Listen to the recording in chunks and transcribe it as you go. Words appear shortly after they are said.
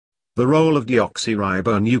The role of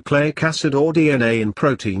deoxyribonucleic acid or DNA in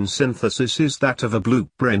protein synthesis is that of a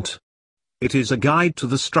blueprint. It is a guide to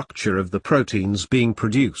the structure of the proteins being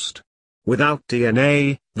produced. Without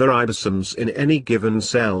DNA, the ribosomes in any given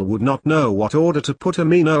cell would not know what order to put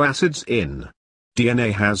amino acids in.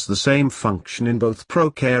 DNA has the same function in both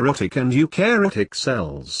prokaryotic and eukaryotic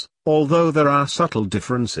cells, although there are subtle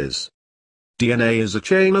differences. DNA is a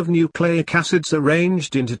chain of nucleic acids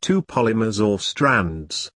arranged into two polymers or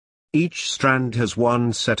strands. Each strand has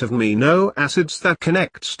one set of amino acids that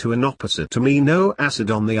connects to an opposite amino acid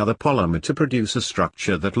on the other polymer to produce a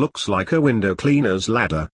structure that looks like a window cleaner's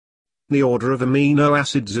ladder. The order of amino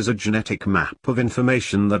acids is a genetic map of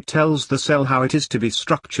information that tells the cell how it is to be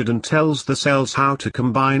structured and tells the cells how to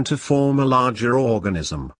combine to form a larger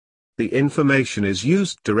organism. The information is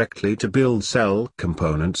used directly to build cell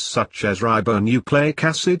components such as ribonucleic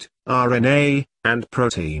acid, RNA, and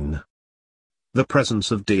protein. The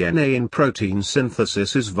presence of DNA in protein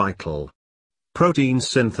synthesis is vital. Protein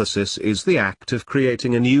synthesis is the act of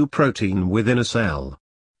creating a new protein within a cell.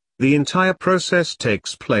 The entire process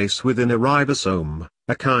takes place within a ribosome,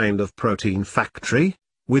 a kind of protein factory,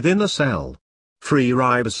 within a cell. Free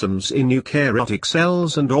ribosomes in eukaryotic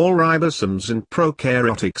cells and all ribosomes in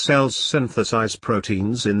prokaryotic cells synthesize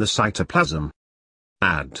proteins in the cytoplasm.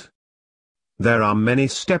 There are many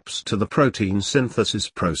steps to the protein synthesis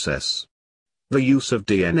process. The use of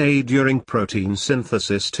DNA during protein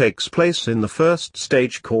synthesis takes place in the first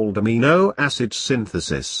stage called amino acid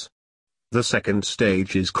synthesis. The second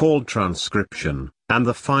stage is called transcription, and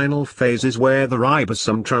the final phase is where the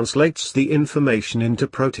ribosome translates the information into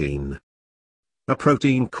protein. A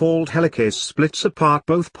protein called helicase splits apart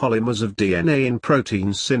both polymers of DNA in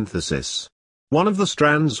protein synthesis. One of the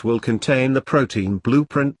strands will contain the protein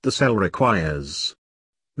blueprint the cell requires.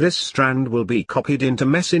 This strand will be copied into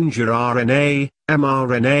messenger RNA,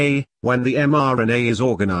 mRNA, when the mRNA is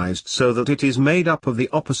organized so that it is made up of the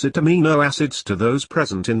opposite amino acids to those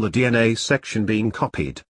present in the DNA section being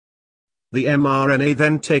copied. The mRNA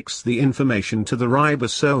then takes the information to the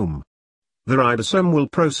ribosome. The ribosome will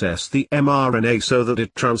process the mRNA so that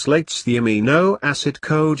it translates the amino acid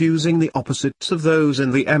code using the opposites of those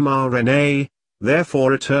in the mRNA, therefore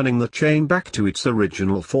returning the chain back to its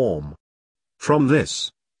original form. From this,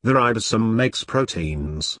 the ribosome makes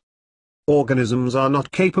proteins. Organisms are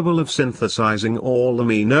not capable of synthesizing all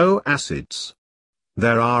amino acids.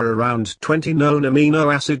 There are around 20 known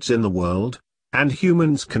amino acids in the world, and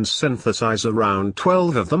humans can synthesize around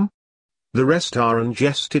 12 of them. The rest are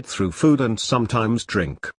ingested through food and sometimes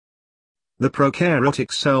drink. The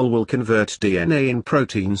prokaryotic cell will convert DNA in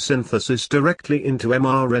protein synthesis directly into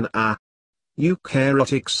mRNA.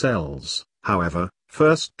 Eukaryotic cells, however,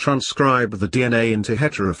 first transcribe the DNA into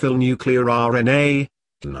heterophil nuclear RNA,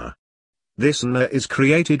 DNA. This RNA is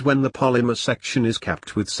created when the polymer section is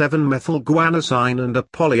capped with 7-methylguanosine and a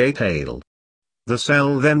poly-A tail. The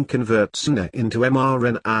cell then converts RNA into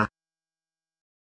mRNA,